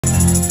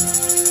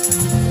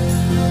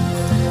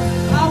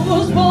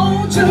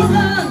to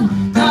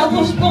run, I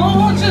was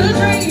born to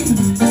dream.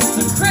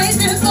 The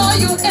craziest all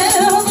you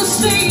ever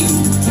seen,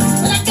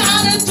 but I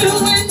gotta do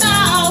it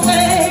my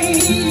way.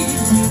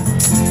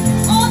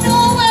 Oh, no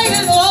way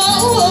at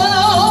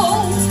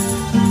all.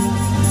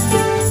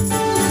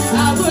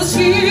 I was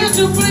here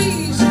to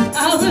please,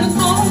 I was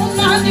on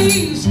my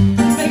knees,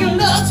 making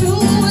love to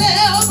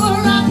whoever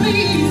I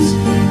please.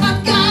 I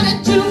gotta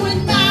do it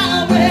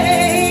my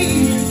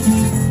way.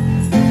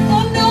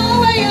 Oh, no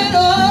way at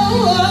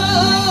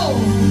all.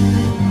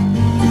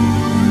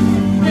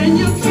 When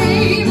you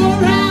came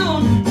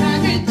around,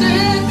 tried to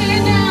turn me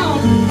down,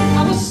 I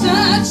was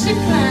such a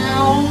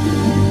clown.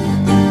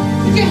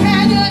 You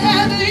had to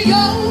have it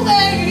your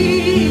way.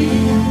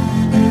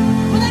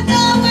 Well,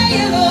 no way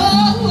at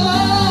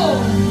all.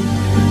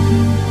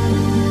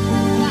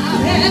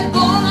 I've had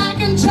all I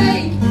can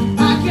take,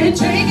 I can't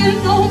take it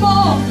no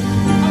more.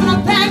 I'm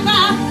gonna pack my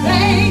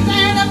bags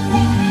and I'm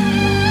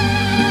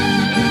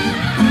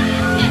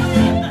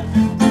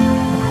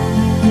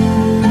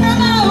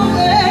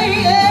away.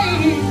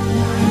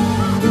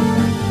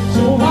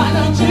 So why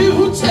don't you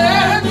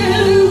turn me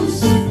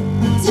loose,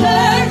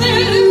 turn me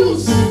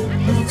loose,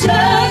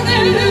 turn me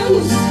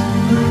loose.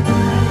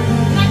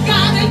 I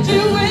gotta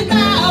do it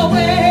my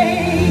way.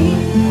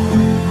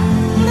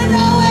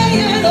 No way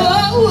at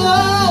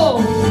all.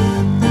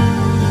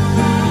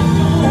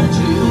 Don't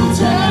you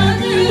turn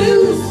me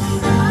loose,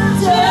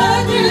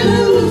 turn me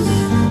loose,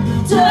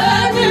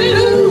 turn me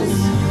loose.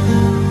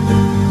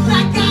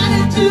 I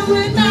gotta do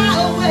it my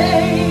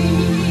way.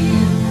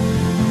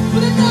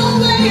 No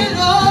way at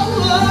all.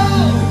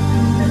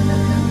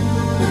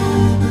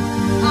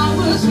 I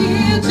was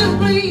here to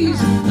please,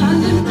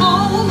 standing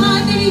on my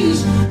knees,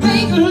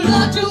 making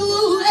love to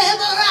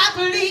whoever I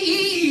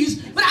please.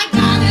 But I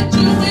gotta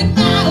do it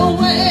my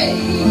way.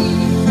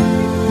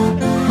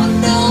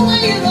 No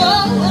way at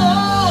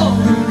all.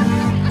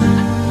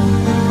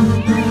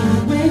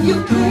 When you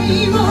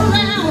came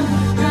around,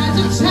 tried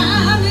to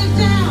tie me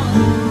down,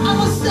 I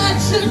was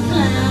such a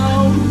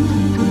clown.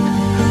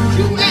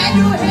 You had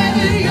to have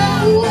it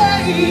your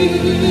way.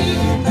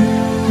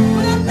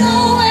 But no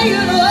way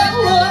at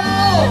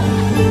all.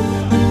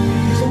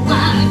 So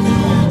why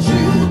don't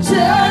you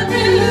turn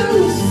me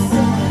loose,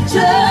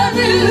 turn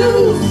me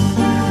loose,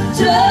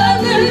 turn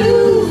me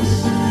loose.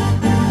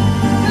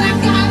 But I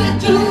gotta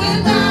do it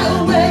my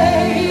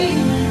way.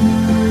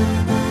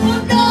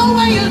 But no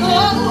way at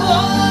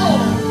all.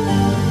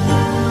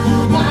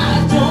 Why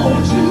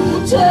don't you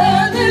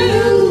turn me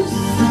loose,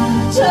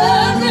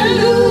 turn me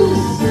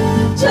loose,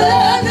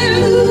 turn me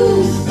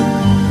loose.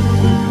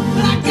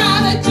 But I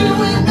gotta do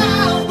it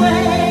my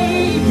way.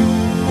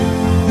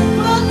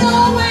 But no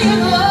way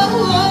at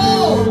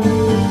all.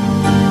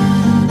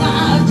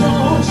 Why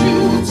don't you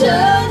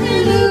turn me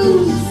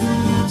loose,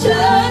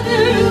 turn me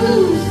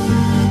loose,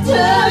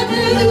 turn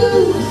me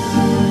loose.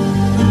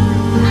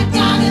 I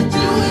gotta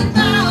do it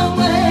my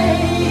way.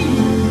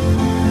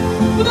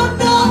 But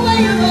no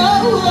way at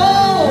all.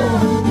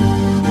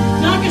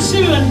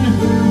 Dankeschön.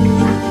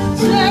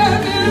 Turn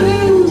me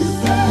loose,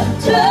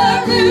 turn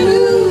me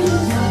loose,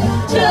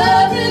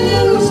 turn me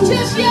loose.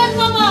 Just yet,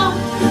 mama,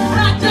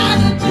 I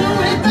gotta do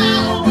it my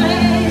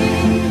way.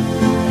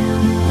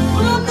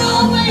 Well, no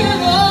way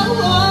at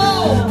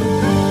all.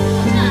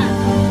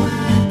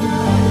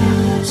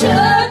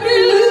 Turn me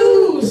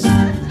loose,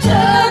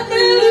 turn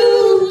me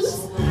loose,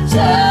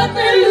 turn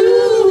me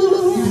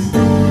loose.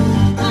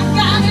 I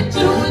gotta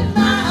do it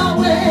my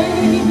way.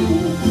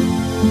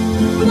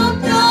 Well,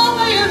 no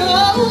way at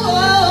all.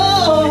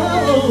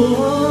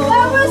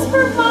 That was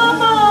for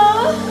Mama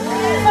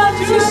from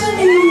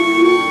Germany.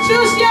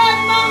 Just yet,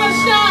 mama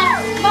shot.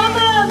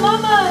 Mama,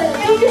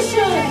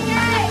 Dankeschön.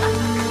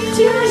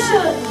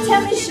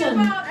 Dankeschön.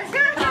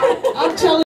 I'm telling